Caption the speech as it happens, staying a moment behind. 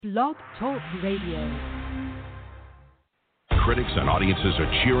Blog Talk Radio. Critics and audiences are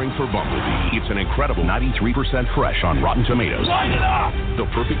cheering for Bumblebee. It's an incredible 93% fresh on Rotten Tomatoes. Light it up! The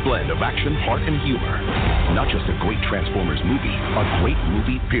perfect blend of action, heart, and humor. Not just a great Transformers movie, a great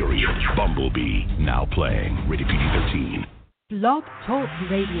movie, period. Bumblebee, now playing. Rated PG-13. Blog Talk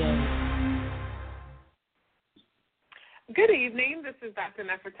Radio. Good evening. This is Dr.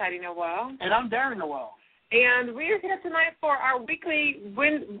 Nefertiti L. And I'm Darren Nowell. And we are here tonight for our weekly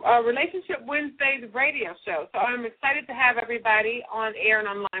Relationship Wednesdays radio show. So I'm excited to have everybody on air and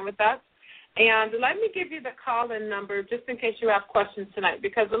online with us. And let me give you the call-in number just in case you have questions tonight,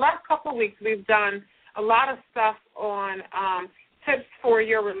 because the last couple of weeks we've done a lot of stuff on tips for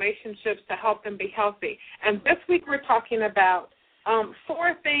your relationships to help them be healthy. And this week we're talking about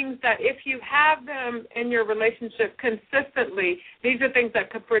 4 things that if you have them in your relationship consistently, these are things that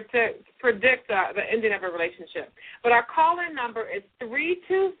could predict the ending of a relationship. But our call-in number is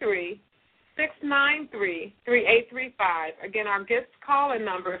 323-693-3835. Again, our guest call-in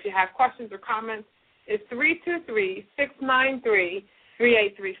number, if you have questions or comments, is 323-693-3835.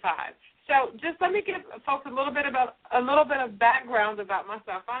 So just let me give folks a little bit of background about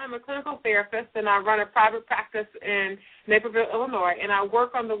myself. I'm a clinical therapist, and I run a private practice in Naperville, Illinois, and I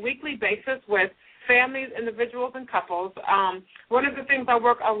work on the weekly basis with families, individuals, and couples. One of the things I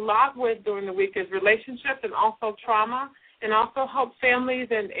work a lot with during the week is relationships and also trauma, and also help families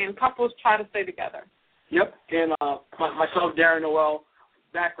and couples try to stay together. Yep, and myself, Darren Nowell,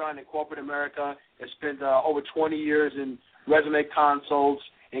 background in corporate America. I spent over 20 years in resume consults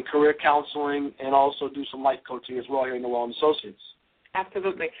and career counseling, and also do some life coaching as well here in Nowell Associates.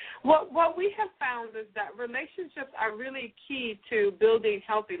 Absolutely. What we have found is that relationships are really key to building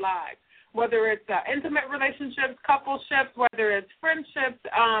healthy lives, whether it's intimate relationships, coupleships, whether it's friendships.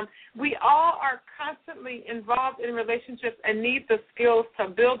 We all are constantly involved in relationships and need the skills to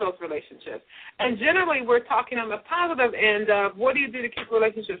build those relationships. And generally we're talking on the positive end of what do you do to keep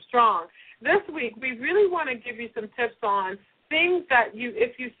relationships strong. This week we really want to give you some tips on things that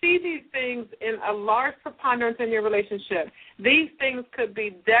if you see these things in a large preponderance in your relationship, these things could be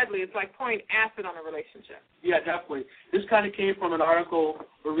deadly. It's like pouring acid on a relationship. Yeah, definitely. This kind of came from an article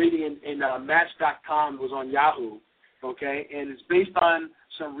we're reading in Match.com. It was on Yahoo, okay? And it's based on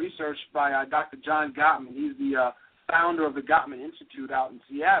some research by Dr. John Gottman. He's the founder of the Gottman Institute out in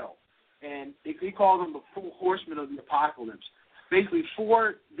Seattle. And he calls them the 4 horsemen of the apocalypse. Basically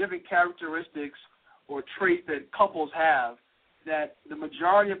 4 different characteristics or traits that couples have that the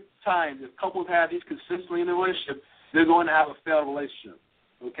majority of times, if couples have these consistently in a relationship, they're going to have a failed relationship,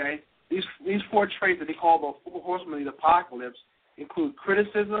 okay? These 4 traits that they call the 4 horsemen of the apocalypse include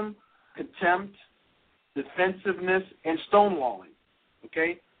criticism, contempt, defensiveness, and stonewalling,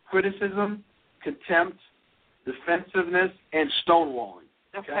 okay? Criticism, contempt, defensiveness, and stonewalling.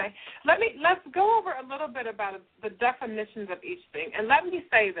 Okay. Let's go over a little bit about the definitions of each thing. And let me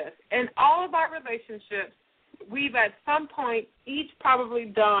say this. In all of our relationships, we've at some point each probably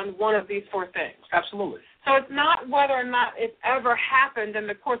done one of these 4 things. Absolutely. So it's not whether or not it's ever happened in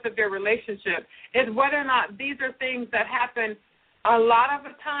the course of your relationship. It's whether or not these are things that happen a lot of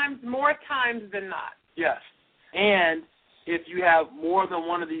the times, more times than not. Yes. And if you have more than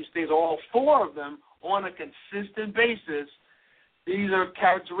one of these things, or all 4 of them, on a consistent basis, these are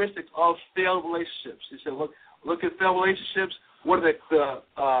characteristics of failed relationships. You said, look at failed relationships. What are the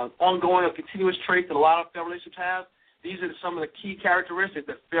ongoing or continuous traits that a lot of failed relationships have? These are some of the key characteristics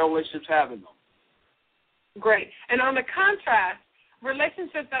that failed relationships have in them. Great. And on the contrast,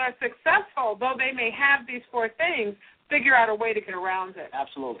 relationships that are successful, though they may have these 4 things, figure out a way to get around it.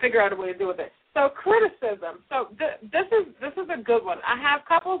 Absolutely. Figure out a way to deal with it. So criticism. So this is a good one. I have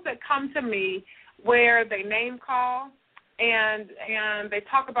couples that come to me where they name call and they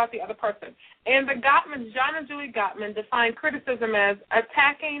talk about the other person. And the Gottman, John and Julie Gottman, define criticism as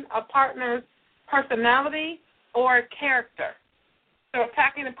attacking a partner's personality or character. So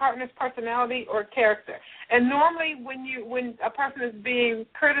attacking a partner's personality or character. And normally when a person is being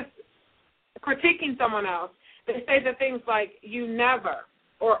critiquing someone else, they say the things like, you never,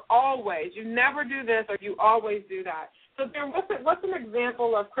 or always. You never do this, or you always do that. So then what's an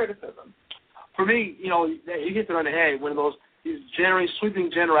example of criticism? For me, you hit it on the head. One of these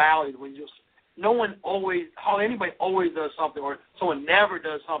sweeping generalities when hardly anybody always does something, or someone never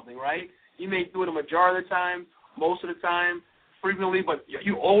does something, right? You may do it a majority of the time, most of the time, frequently, but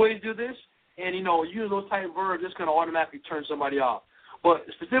you always do this, and use those type of verbs, it's going to automatically turn somebody off. But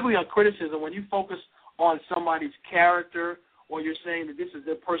specifically on criticism, when you focus on somebody's character, or you're saying that this is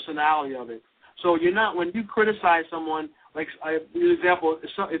their personality of it. So you're not, when you criticize someone, like I give an example,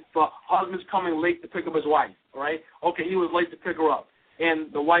 if a husband's coming late to pick up his wife, all right? Okay, he was late to pick her up.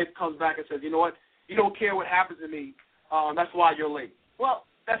 and the wife comes back and says, you know what, you don't care what happens to me, that's why you're late. Well,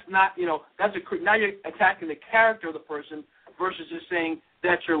 that's not, now you're attacking the character of the person versus just saying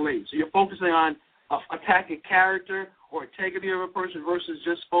that you're late. So you're focusing on attacking character or integrity of a person versus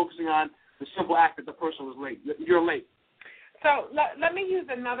just focusing on the simple act that the person was late. You're late. So let me use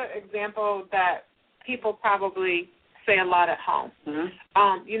another example that people probably say a lot at home.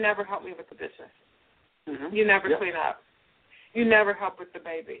 Mm-hmm. You never help me with the dishes. Mm-hmm. You never clean up. You never help with the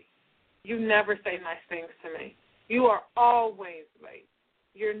baby. You never say nice things to me. You are always late.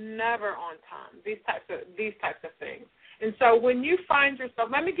 You're never on time. These types of things. And so when you find yourself,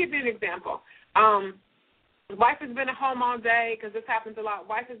 let me give you an example. Wife has been at home all day, because this happens a lot.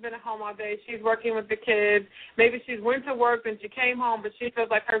 Wife has been at home all day. She's working with the kids. Maybe she's went to work and she came home, but she feels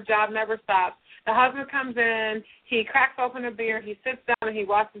like her job never stops. The husband comes in, he cracks open a beer, he sits down, and he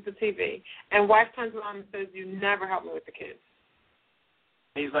watches the TV. And wife turns around and says, you never help me with the kids.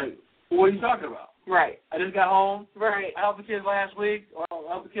 And he's like, what are you talking about? Right. I just got home. Right. I helped the kids last week. Or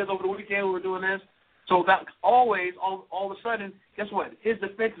I helped the kids over the weekend. We were doing this. So that always, all of a sudden, guess what? His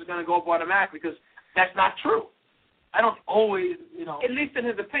defense is going to go up automatically because that's not true. I don't always, At least in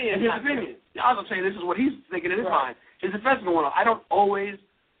his opinion. In his opinion. I was saying this is what he's thinking in his mind. His defense is going on. I don't always,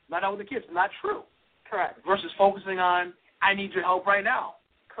 not out with the kids. Not true. Correct. Versus focusing on, I need your help right now.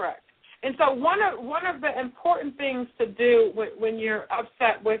 Correct. And so one of the important things to do when you're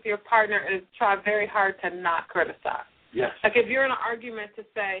upset with your partner is try very hard to not criticize. Yes. Like if you're in an argument, to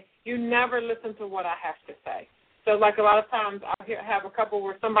say, you never listen to what I have to say. So like a lot of times I'll have a couple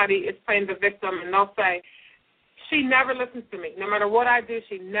where somebody is playing the victim and they'll say, she never listens to me. No matter what I do,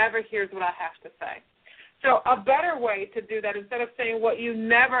 she never hears what I have to say. So a better way to do that, instead of saying what you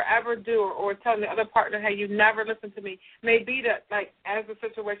never, ever do or telling the other partner, hey, you never listen to me, may be that, like, as the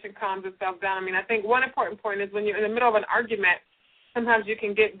situation calms itself down. I mean, I think one important point is when you're in the middle of an argument, sometimes you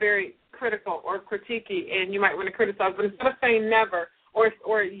can get very critical or critiquey, and you might want to criticize. But instead of saying never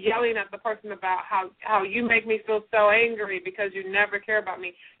or yelling at the person about how you make me feel so angry because you never care about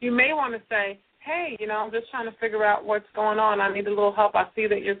me, you may want to say, hey, I'm just trying to figure out what's going on. I need a little help. I see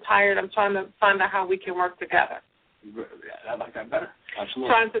that you're tired. I'm trying to find out how we can work together. I like that better. Absolutely.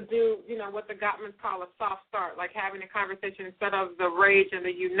 Trying to do, what the Gottmans call a soft start, like having a conversation instead of the rage and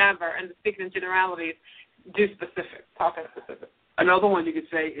the you never and the speaking in generalities, do specific, talking specific. Another one you could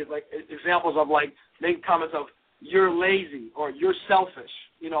say is like examples of like making comments of you're lazy or you're selfish,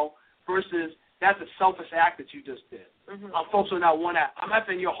 versus that's a selfish act that you just did. Mm-hmm. I'm focusing on that one act. I'm not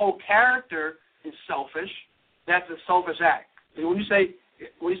saying your whole character is selfish. That's a selfish act. And when you say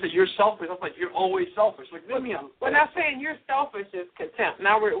you're selfish, that's like you're always selfish. Like, leave me alone. We're not saying you're selfish is contempt.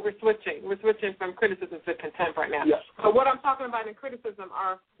 Now we're switching. We're switching from criticism to contempt right now. Yes. So what I'm talking about in criticism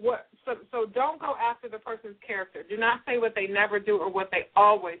are so don't go after the person's character. Do not say what they never do or what they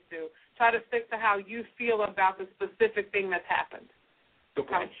always do. Try to stick to how you feel about the specific thing that's happened.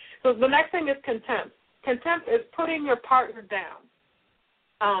 Okay. So the next thing is contempt. Contempt is putting your partner down.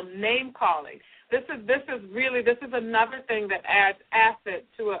 Name calling. This is another thing that adds acid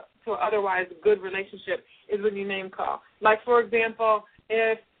to an otherwise good relationship is when you name call. Like, for example,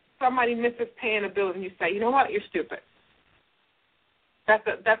 if somebody misses paying a bill and you say, you know what, you're stupid.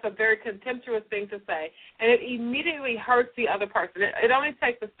 That's a very contemptuous thing to say, and it immediately hurts the other person. It only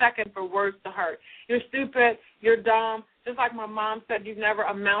takes a second for words to hurt. You're stupid. You're dumb. Just like my mom said, you never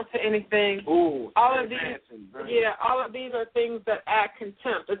amount to anything. Ooh, all of these are things that add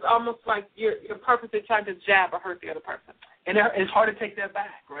contempt. It's almost like you're purposely trying to jab or hurt the other person. And it's hard to take that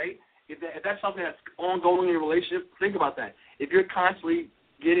back, right? If that's something that's ongoing in your relationship, think about that. If you're constantly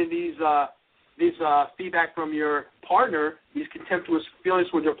getting these feedback from your partner, these contemptuous feelings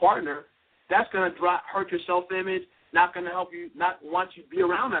with your partner, that's going to hurt your self-image, not going to help you, not want you to be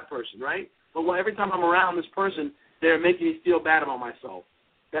around that person, right? But every time I'm around this person, they're making me feel bad about myself.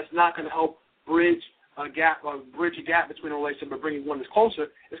 That's not going to help bridge a gap between a relationship, but bringing one that's closer.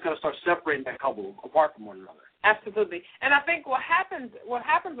 It's going to start separating that couple apart from one another. Absolutely. And I think what happens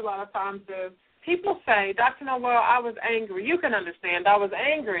a lot of times is people say, Dr. Nowell, I was angry. You can understand. I was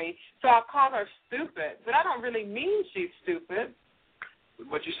angry, so I called her stupid. But I don't really mean she's stupid.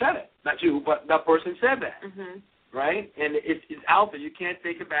 But you said it. Not you, but that person said that. Mm-hmm. Right? And it's out there. You can't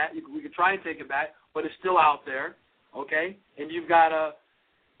take it back. We can try and take it back, but it's still out there. Okay? And you've got to,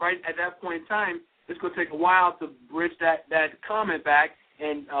 right at that point in time, it's going to take a while to bridge that comment back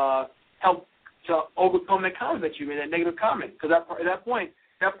and help to overcome that comment that you made, that negative comment. Because at that point,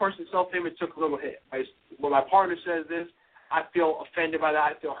 that person's self-image took a little hit. Right? When my partner says this, I feel offended by that.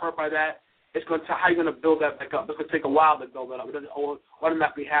 I feel hurt by that. It's going to how are you going to build that back up? It's going to take a while to build that up. It doesn't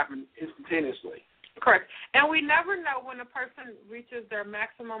automatically happen instantaneously. Correct. And we never know when a person reaches their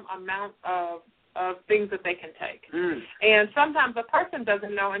maximum amount of things that they can take. And sometimes a person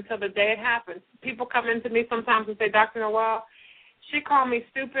doesn't know until the day it happens. People come into me sometimes and say, Dr. Nowell, she called me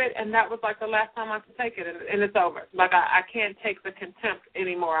stupid, and that was like the last time I could take it, and it's over. Like I can't take the contempt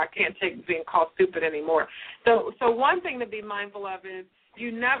anymore. I can't take being called stupid anymore. So one thing to be mindful of is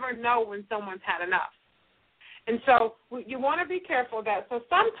you never know when someone's had enough. And so you want to be careful of that. So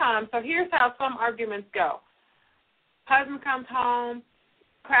sometimes, here's how some arguments go. Husband comes home,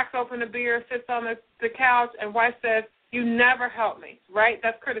 cracks open a beer, sits on the couch, and wife says, you never help me, right?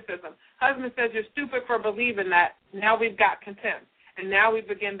 That's criticism. Husband says, you're stupid for believing that. Now we've got contempt. And now we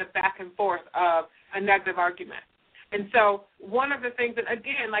begin the back and forth of a negative argument. And so one of the things that,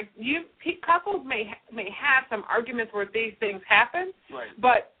 again, like couples may have some arguments where these things happen, right,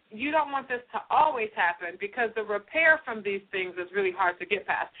 but you don't want this to always happen because the repair from these things is really hard to get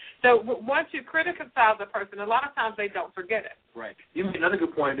past. So once you criticize a person, a lot of times they don't forget it. Right. You made another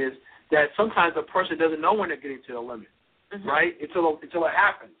good point is that sometimes a person doesn't know when they're getting to the limit, right, until it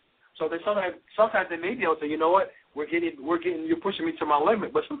happens. So they sometimes they may be able to say, you know what, you're pushing me to my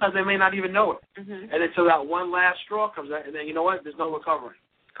limit, but sometimes they may not even know it. And until that one last straw comes out, and then you know what, there's no recovering.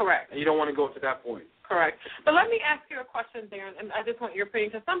 Correct. And you don't want to go to that point. Correct. But let me ask you a question, Darren, and I just want your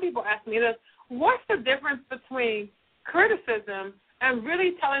opinion, because some people ask me this. What's the difference between criticism and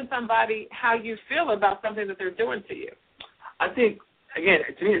really telling somebody how you feel about something that they're doing to you? I think, again,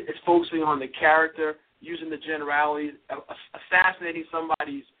 to me, it's focusing on the character, using the generalities, assassinating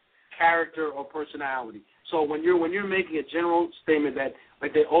somebody's character or personality. So when you're making a general statement that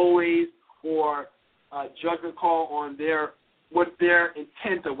like they always or a judgment call on their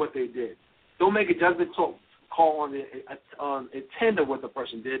intent of what they did. Don't make a judgment call on the intent of what the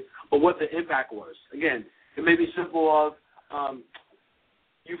person did, but what the impact was. Again, it may be simple of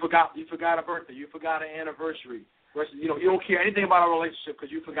you forgot a birthday, you forgot an anniversary, versus you don't care anything about our relationship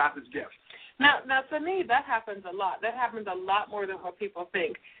because you forgot this gift. Now, to me, that happens a lot. That happens a lot more than what people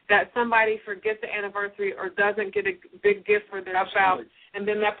think, that somebody forgets the anniversary or doesn't get a big gift for their spouse, and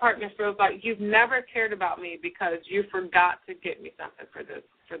then that partner feels like you've never cared about me because you forgot to get me something for this.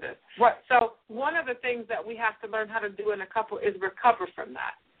 Right. So one of the things that we have to learn how to do in a couple is recover from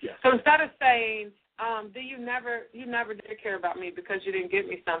that. Yes. So instead of saying, you never did care about me because you didn't get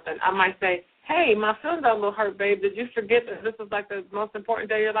me something, I might say, hey, my feelings are a little hurt, babe. Did you forget that this was like the most important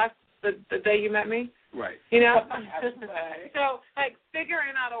day of your life? The day you met me? Right. You know? So, like,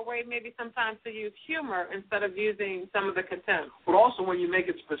 figuring out a way maybe sometimes to use humor instead of using some of the contempt. But also when you make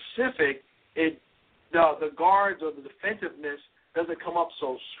it specific, the guards or the defensiveness doesn't come up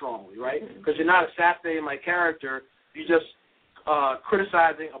so strongly, right? Because you're not assassinating my character. You're just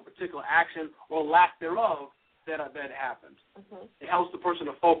criticizing a particular action or lack thereof that happened. It helps the person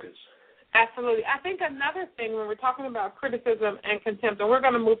to focus. Absolutely. I think another thing when we're talking about criticism and contempt, and we're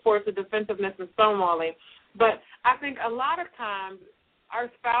going to move forward to defensiveness and stonewalling, but I think a lot of times our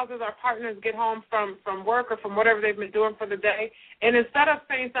spouses, our partners get home from work or from whatever they've been doing for the day, and instead of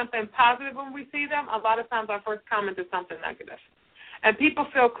saying something positive when we see them, a lot of times our first comment is something negative. And people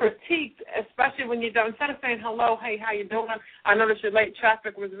feel critiqued, especially when you don't. Instead of saying hello, hey, how you doing? I noticed your late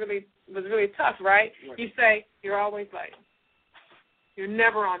traffic was really tough, right? You say you're always late. You're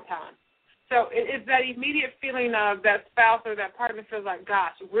never on time. So it's that immediate feeling of that spouse or that partner feels like,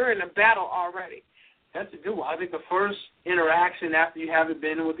 gosh, we're in a battle already. That's a good one. I think the first interaction after you haven't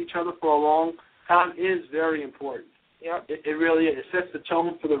been with each other for a long time is very important. Yep. It really is. It sets the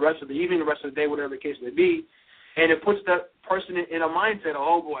tone for the rest of the evening, the rest of the day, whatever the case may be, and it puts that person in a mindset of,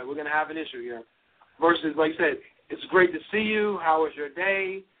 oh, boy, we're going to have an issue here, versus, like you said, it's great to see you. How was your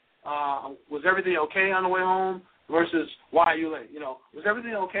day? Was everything okay on the way home? Versus, why are you late? Was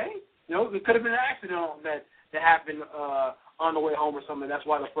everything okay? It could have been an accident that happened on the way home or something. That's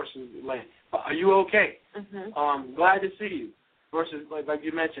why the person is late. But are you okay? Glad to see you. Versus, like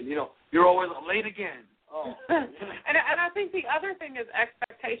you mentioned, you're always late again. Oh. And I think the other thing is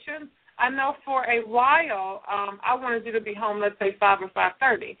expectations. I know for a while I wanted you to be home, let's say 5 or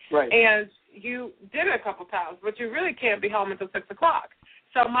 5:30. Right. And you did it a couple times, but you really can't be home until 6 o'clock.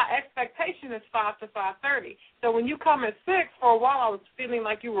 So my expectation is 5 to 5:30. So when you come at 6, for a while I was feeling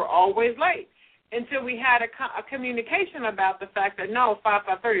like you were always late until we had a communication about the fact that, no,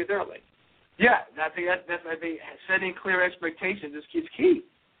 5:30 is early. Yeah, I think that's setting clear expectations is key.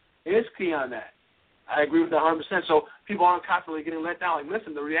 It is key on that. I agree with that 100%. So people aren't constantly getting let down. Like,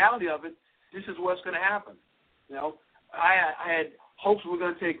 listen, the reality of it, this is what's going to happen. I had hopes we're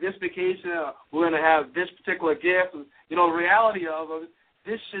going to take this vacation. We're going to have this particular gift. The reality of it,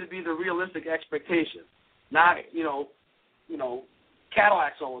 this should be the realistic expectation, not,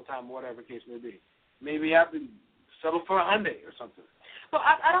 Cadillacs all the time or whatever the case may be. maybe you have to settle for a Hyundai or something. Well,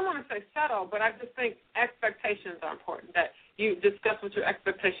 I don't want to say settle, but I just think expectations are important, that you discuss what your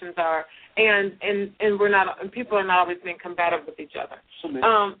expectations are, and people are not always being combative with each other.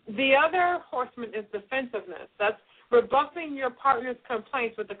 The other horseman is defensiveness. That's rebuffing your partner's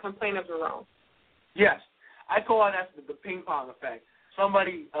complaints with a complaint of your own. Yes. I call that the ping pong effect.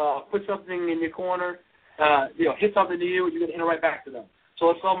 Somebody puts something in your corner, hit something to you, you're going to hit it right back to them. So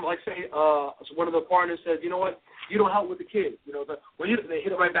if one of the partners says, you know what, you don't help with the kids, they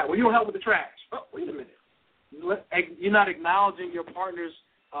hit it right back. Well, you don't help with the trash. Oh, wait a minute. You're not acknowledging your partner's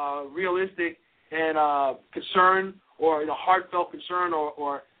realistic and concern or heartfelt concern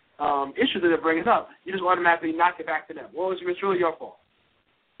or issue that they're bringing up. You just automatically knock it back to them. Well, it's really your fault.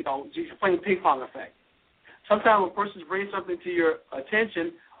 You're playing ping pong effect. Sometimes when a person's bringing something to your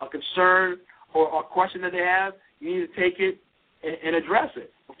attention, a concern or a question that they have, you need to take it and address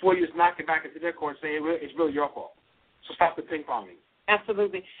it before you just knock it back into their court and say it's really your fault. So stop the ping ponging.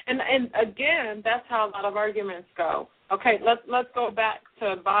 Absolutely. And again, that's how a lot of arguments go. Okay, let's go back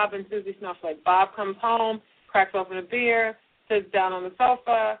to Bob and Susie Snowflake. Bob comes home, cracks open a beer, sits down on the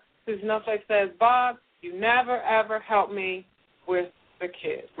sofa. Susie Snowflake says, Bob, you never, ever help me with the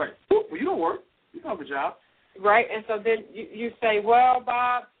kids. Right. Well, you don't work. You don't have a job. Right, and so then you say, well,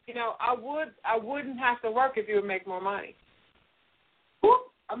 Bob, I wouldn't have to work if you would make more money. Well,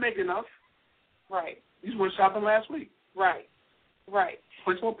 I make enough. Right. You just went shopping last week. Right.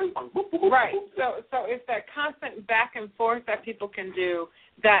 Play some ping pong. Right. So it's that constant back and forth that people can do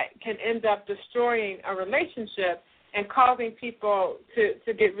that can end up destroying a relationship and causing people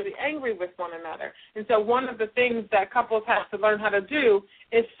to get really angry with one another. And so one of the things that couples have to learn how to do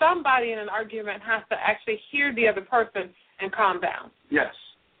is somebody in an argument has to actually hear the other person and calm down. Yes.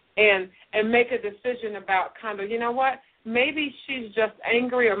 And make a decision about you know what, maybe she's just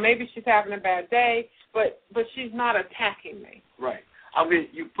angry or maybe she's having a bad day, but she's not attacking me. Right.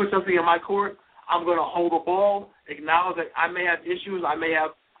 You put something in my court, I'm going to hold the ball, acknowledge that I may have issues, I may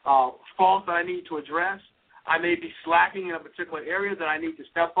have faults that I need to address. I may be slacking in a particular area that I need to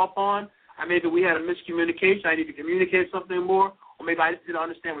step up on. Maybe we had a miscommunication. I need to communicate something more. Or maybe I just didn't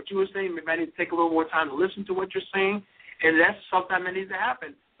understand what you were saying. Maybe I need to take a little more time to listen to what you're saying. And that's something that needs to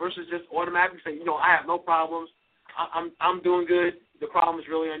happen versus just automatically saying, I have no problems. I'm doing good. The problem is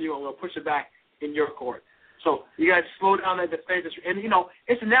really on you. I'm going to push it back in your court. So you got to slow down that defense. And,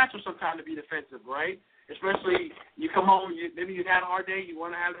 it's natural sometimes to be defensive, right? Especially you come home, maybe you've had a hard day. You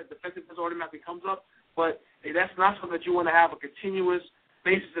want to have that defensiveness automatically comes up. But that's not something that you want to have a continuous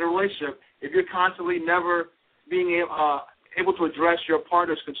basis in a relationship. If you're constantly never being able to address your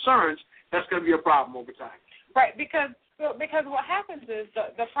partner's concerns, that's going to be a problem over time. Right, because what happens is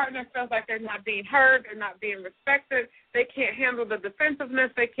the partner feels like they're not being heard, they're not being respected, they can't handle the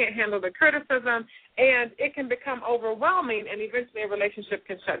defensiveness, they can't handle the criticism, and it can become overwhelming, and eventually a relationship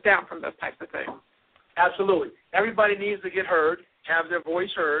can shut down from those types of things. Absolutely. Everybody needs to get heard, have their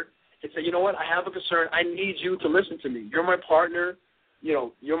voice heard, and say, you know what, I have a concern. I need you to listen to me. You're my partner.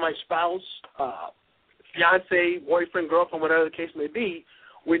 You're my spouse, fiance, boyfriend, girlfriend, whatever the case may be.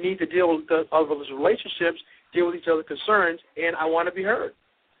 We need to deal with those relationships, deal with each other's concerns, and I want to be heard.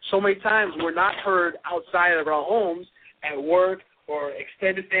 So many times we're not heard outside of our homes, at work, or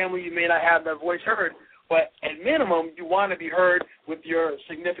extended family. You may not have that voice heard, but at minimum, you want to be heard with your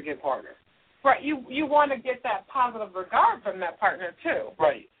significant partner. Right. You want to get that positive regard from that partner, too.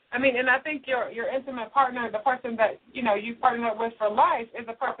 Right. And I think your intimate partner, the person that, you partner with for life, is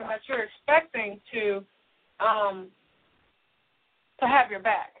the person that you're expecting to have your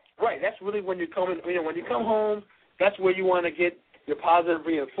back. Right. That's really when you come home, that's where you want to get your positive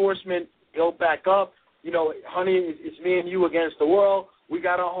reinforcement, build back up. Honey, it's me and you against the world. We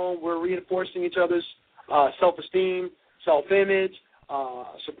got our home. We're reinforcing each other's self-esteem, self-image,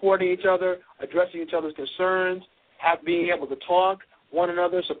 supporting each other, addressing each other's concerns, being able to talk one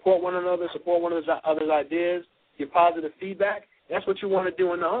another, support one another's ideas, give positive feedback. That's what you want to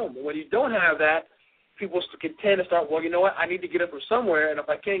do in the home. And when you don't have that, people can tend to start, well, you know what, I need to get it from somewhere, and if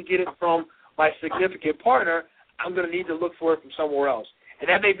I can't get it from my significant partner, I'm going to need to look for it from somewhere else. And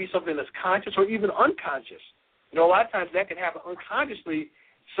that may be something that's conscious or even unconscious. A lot of times that can happen unconsciously.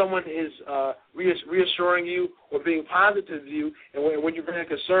 Someone is reassuring you or being positive to you, and when you bring a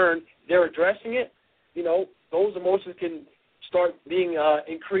concern, they're addressing it. Those emotions can start being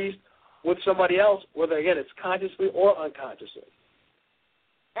increased with somebody else, whether, again, it's consciously or unconsciously.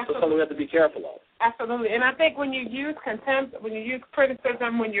 Absolutely. So something we have to be careful of. Absolutely. And I think when you use contempt, when you use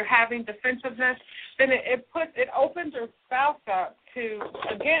criticism, when you're having defensiveness, then it opens your spouse up to,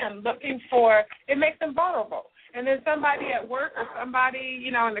 again, it makes them vulnerable. And then somebody at work or somebody,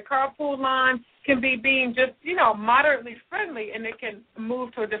 you know, in the carpool line can be being just, you know, moderately friendly, and it can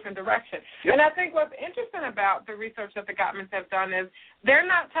move to a different direction. Yep. And I think what's interesting about the research that the Gottmans have done is they're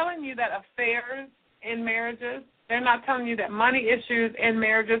not telling you that affairs in marriages, they're not telling you that money issues in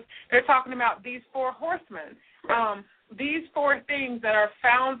marriages, they're talking about these four horsemen. These four things that are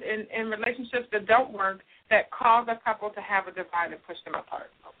found in relationships that don't work that cause a couple to have a divide and push them apart.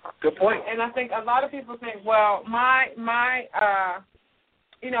 Good point. And I think a lot of people think, well, my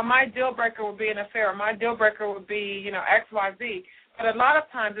deal breaker would be an affair. My deal breaker would be, you know, X, Y, Z. But a lot of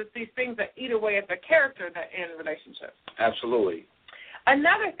times it's these things that eat away at the character that in relationships. Absolutely.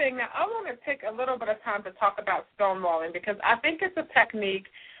 Another thing, now I want to take a little bit of time to talk about stonewalling, because I think it's a technique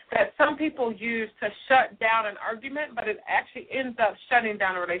that some people use to shut down an argument, but it actually ends up shutting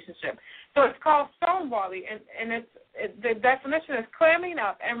down a relationship. So it's called stonewalling, and the definition is clamming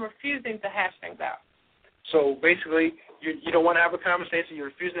up and refusing to hash things out. So basically, you don't want to have a conversation. You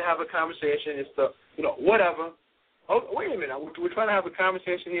refuse to have a conversation. It's the, you know, whatever. Oh, wait a minute. We're trying to have a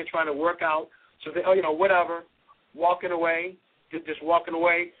conversation here, trying to work out. So, whatever, walking away, just walking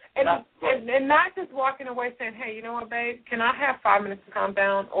away. And not just walking away saying, hey, you know what, babe, can I have 5 minutes to calm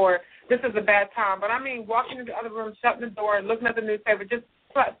down, or this is a bad time. But I mean walking into the other room, shutting the door, and looking at the newspaper, just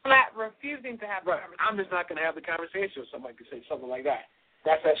flat refusing to have the conversation. I'm just not going to have the conversation with somebody could say something like that.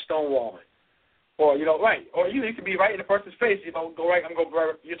 That's that stonewalling. Or, you know, right. Or you could be right in the person's face. You know,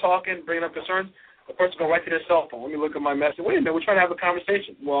 you're talking, bringing up concerns. The person go right to their cell phone. Let me look at my message. Wait a minute, we're trying to have a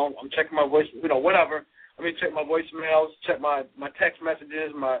conversation. Well, I'm checking my voice, you know, whatever. Let me check my voicemails, check my text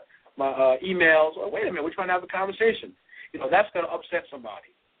messages, my emails. Or, wait a minute, we're trying to have a conversation. You know, that's going to upset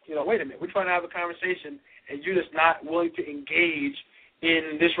somebody. You know, wait a minute, we're trying to have a conversation, and you're just not willing to engage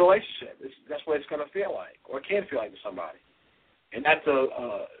in this relationship. That's what it's going to feel like, or it can feel like to somebody. And that's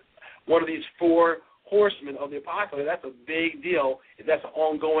one of these four horsemen of the apocalypse. That's a big deal if that's an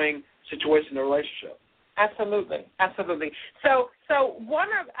ongoing situation in a relationship. Absolutely. So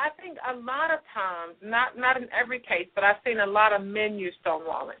I think a lot of times, not in every case, but I've seen a lot of men use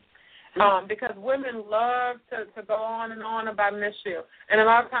stonewalling. Because women love to go on and on about an issue, and a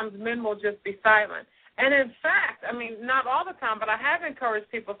lot of times men will just be silent. And in fact, I mean, not all the time, but I have encouraged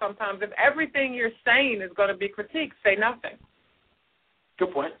people sometimes, if everything you're saying is going to be critiqued, say nothing.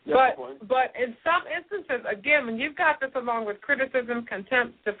 Good point. But in some instances, again, when you've got this along with criticism,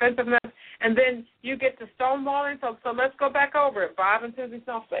 contempt, defensiveness, and then you get to stonewalling, so let's go back over it. Bob and Susie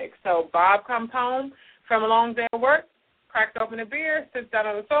Snowflake. So Bob comes home from a long day of work, cracks open a beer, sits down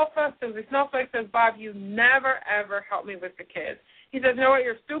on the sofa. Susie Snowflake says, Bob, you never, ever help me with the kids. He says, you know what,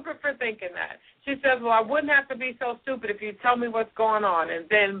 you're stupid for thinking that. She says, well, I wouldn't have to be so stupid if you tell me what's going on. And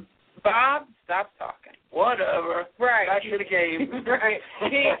then Bob stops talking. Whatever. Right. Back to the game. Right.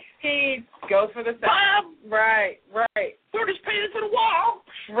 He goes for the Bob. Right. Throw this painting to the wall.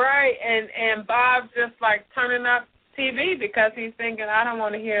 Right. And Bob's just like turning up TV because he's thinking, I don't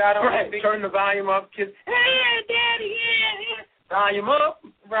want to hear. I don't want to be. Turn the volume up. Kids, hey, Daddy, yeah. Volume up.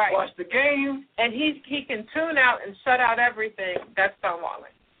 Right. Watch the game. And he can tune out and shut out everything. That's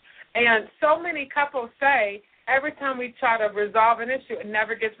stonewalling. And so many couples say every time we try to resolve an issue, it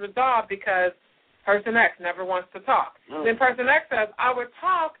never gets resolved because person X never wants to talk. Then person X says, I would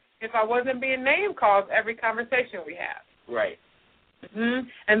talk if I wasn't being name called every conversation we have. Right.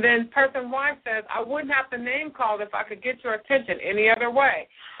 And then person Y says, I wouldn't have to name call if I could get your attention any other way.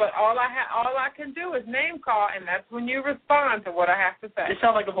 But all I can do is name call, and that's when you respond to what I have to say. It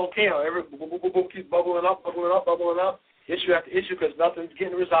sounds like a volcano. Every keeps bubbling up. Issue after issue because nothing's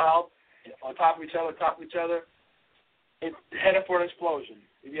getting resolved. On top of each other. It's headed for an explosion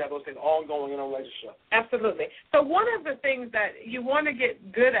if you have those things all going in a relationship. Absolutely. So one of the things that you want to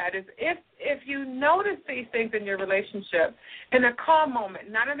get good at is if you notice these things in your relationship in a calm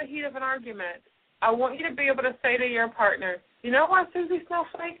moment, not in the heat of an argument, I want you to be able to say to your partner, you know what, Susie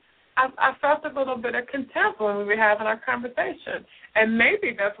Snowflake, I felt a little bit of contempt when we were having our conversation, and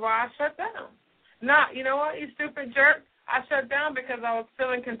maybe that's why I shut down. Not, you know what, you stupid jerk, I shut down because I was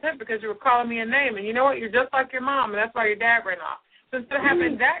feeling contempt because you were calling me a name. And you know what? You're just like your mom, and that's why your dad ran off. So instead of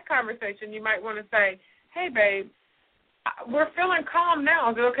having that conversation, you might want to say, hey, babe, we're feeling calm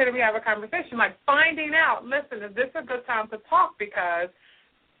now. Is it okay that we have a conversation? Like finding out, listen, is this a good time to talk? Because,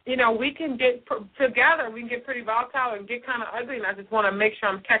 you know, we can get together. We can get pretty volatile and get kind of ugly, and I just want to make sure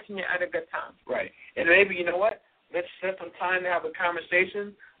I'm catching you at a good time. Right. And maybe, you know what, let's set some time to have a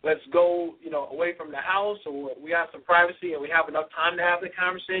conversation. Let's go, you know, away from the house, or we have some privacy, and we have enough time to have the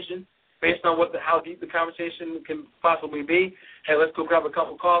conversation based on how deep the conversation can possibly be. Hey, let's go grab a cup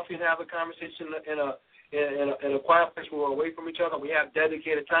of coffee and have a conversation in a quiet place where we're away from each other. We have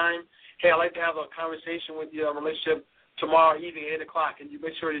dedicated time. Hey, I'd like to have a conversation with you on relationship tomorrow evening at 8 o'clock. And you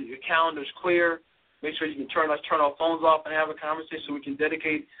make sure that your calendar's clear. Make sure you can turn our phones off and have a conversation so we can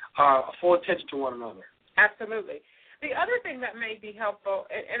dedicate our full attention to one another. Absolutely. The other thing that may be helpful,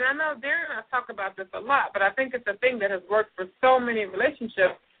 and I know Darren and I talk about this a lot, but I think it's a thing that has worked for so many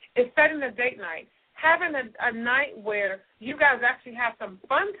relationships, is setting a date night. Having a night where you guys actually have some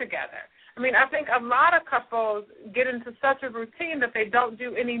fun together. I mean, I think a lot of couples get into such a routine that they don't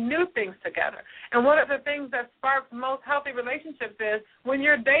do any new things together. And one of the things that sparks most healthy relationships is when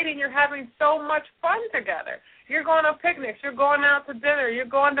you're dating, you're having so much fun together. You're going on picnics, you're going out to dinner, you're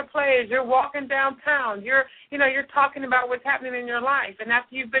going to plays, you're walking downtown, you're talking about what's happening in your life. And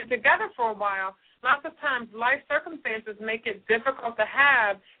after you've been together for a while, lots of times life circumstances make it difficult to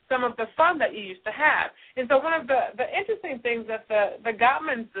have some of the fun that you used to have. And so one of the interesting things that the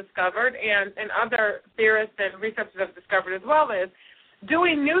Gottmans discovered and other theorists and researchers have discovered as well is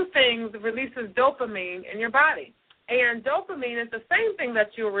doing new things releases dopamine in your body. And dopamine is the same thing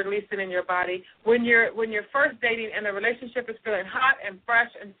that you're releasing in your body when you're first dating and the relationship is feeling hot and fresh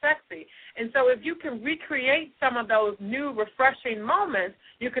and sexy. And so if you can recreate some of those new refreshing moments,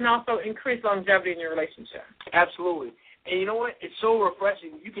 you can also increase longevity in your relationship. Absolutely. And you know what? It's so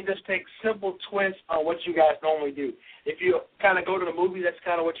refreshing. You can just take simple twists on what you guys normally do. If you kind of go to the movie, that's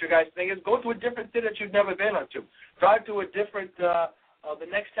kind of what your guys think is. Go to a different theater that you've never been to. Drive to a different the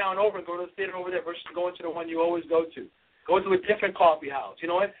next town over and go to the theater over there versus going to the one you always go to. Go to a different coffee house. You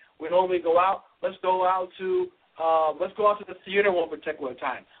know what? We normally go out. Let's go out to the theater one particular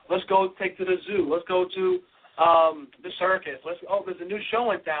time. Let's go take to the zoo. Let's go to the circus. There's a new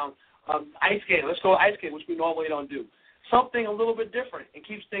show in town, ice skating. Let's go ice skating, which we normally don't do. Something a little bit different. It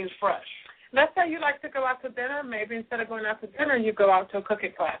keeps things fresh. Let's say you like to go out to dinner. Maybe instead of going out to dinner, you go out to a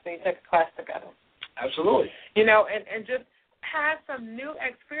cooking class and you take a class together. Absolutely. And just have some new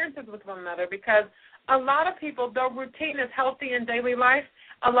experiences with one another, because a lot of people, though routine is healthy in daily life,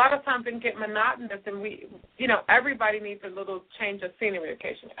 a lot of times it can get monotonous, and everybody needs a little change of scenery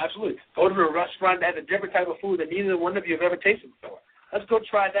occasionally. Absolutely. Go to a restaurant that has a different type of food that neither one of you have ever tasted before. Let's go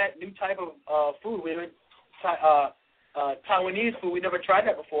try that new type of food. Taiwanese food, we never tried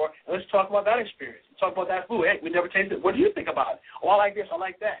that before, and let's talk about that experience. Talk about that food. Hey, we never tasted it. What do you think about it? Oh, I like this, I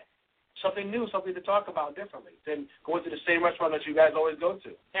like that. Something new, something to talk about differently than going to the same restaurant that you guys always go to.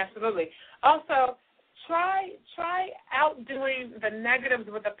 Absolutely. Also, try outdoing the negatives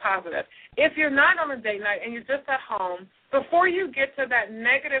with the positive. If you're not on a date night and you're just at home, before you get to that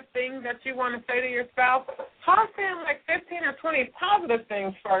negative thing that you want to say to your spouse, toss in like 15 or 20 positive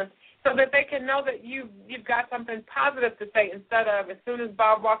things first, so that they can know that you've got something positive to say, instead of as soon as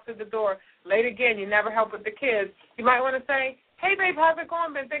Bob walks through the door, late again, you never help with the kids. You might want to say, hey, babe, how's it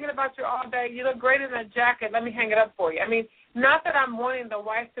going? Been thinking about you all day. You look great in that jacket. Let me hang it up for you. I mean, not that I'm wanting the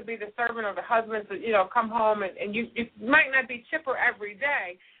wife to be the servant or the husband to, come home and you might not be chipper every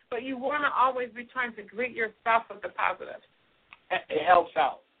day, but you want to always be trying to greet your spouse with the positive. It helps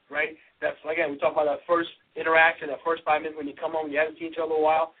out, right? That's, again, we talk about that first interaction, that first 5 minutes when you come home, you haven't seen each other in a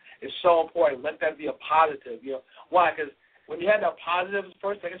while. It's so important. Let that be a positive. Why? Because when you have that positive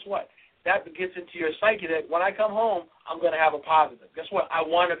first, guess what? That gets into your psyche that when I come home, I'm going to have a positive. Guess what? I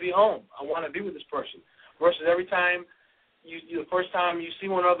want to be home. I want to be with this person. Versus every time the first time you see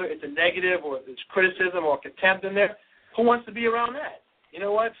one another, it's a negative or it's criticism or contempt in there. Who wants to be around that? You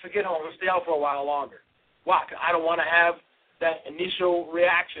know what? Forget home. Let's stay out for a while longer. Why? Because I don't want to have that initial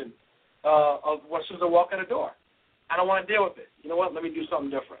reaction of as soon as I walk in the door. I don't want to deal with it. You know what? Let me do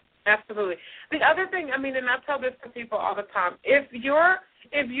something different. Absolutely. The other thing, and I tell this to people all the time, if you're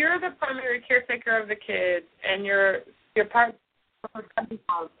the primary caretaker of the kids and your partner coming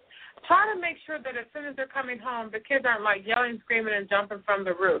home, try to make sure that as soon as they're coming home, the kids aren't like yelling, screaming, and jumping from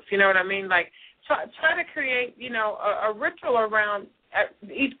the roof. You know what I mean? Like try to create, a ritual around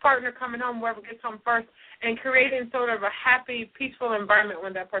each partner coming home, whoever gets home first, and creating sort of a happy, peaceful environment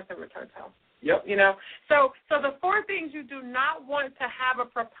when that person returns home. Yep. So the 4 things you do not want to have a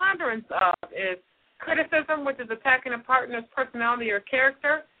preponderance of is criticism, which is attacking a partner's personality or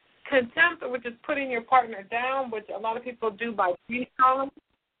character; contempt, which is putting your partner down, which a lot of people do by calling;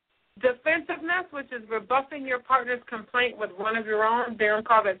 defensiveness, which is rebuffing your partner's complaint with one of your own. Darren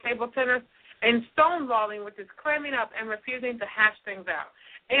called it table tennis; and stonewalling, which is clamming up and refusing to hash things out.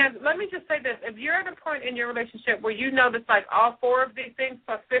 And let me just say this. If you're at a point in your relationship where you know that's like all 4 of these things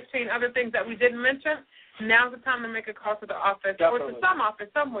plus 15 other things that we didn't mention, now's the time to make a call to the office or to some office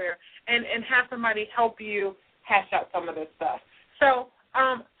somewhere and have somebody help you hash out some of this stuff. So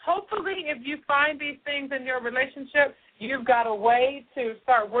hopefully if you find these things in your relationship, you've got a way to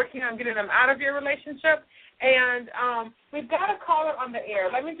start working on getting them out of your relationship. And we've got a caller on the air.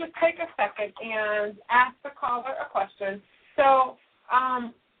 Let me just take a second and ask the caller a question. So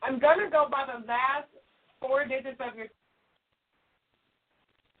I'm going to go by the last 4 digits of your.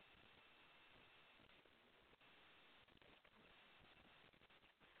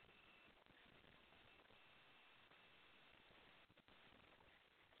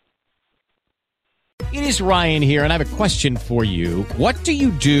 It is Ryan here, and I have a question for you. What do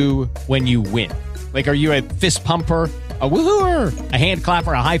you do when you win? Like, are you a fist pumper, a woo-hooer, a hand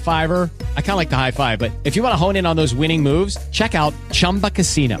clapper, a high-fiver? I kind of like the high-five, but if you want to hone in on those winning moves, check out Chumba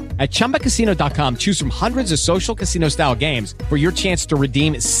Casino. At ChumbaCasino.com, choose from hundreds of social casino-style games for your chance to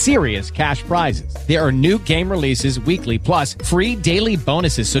redeem serious cash prizes. There are new game releases weekly, plus free daily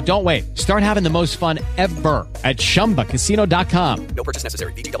bonuses, so don't wait. Start having the most fun ever at ChumbaCasino.com. No purchase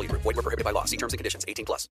necessary. VGW Group. Void where prohibited by law. See terms and conditions. 18+.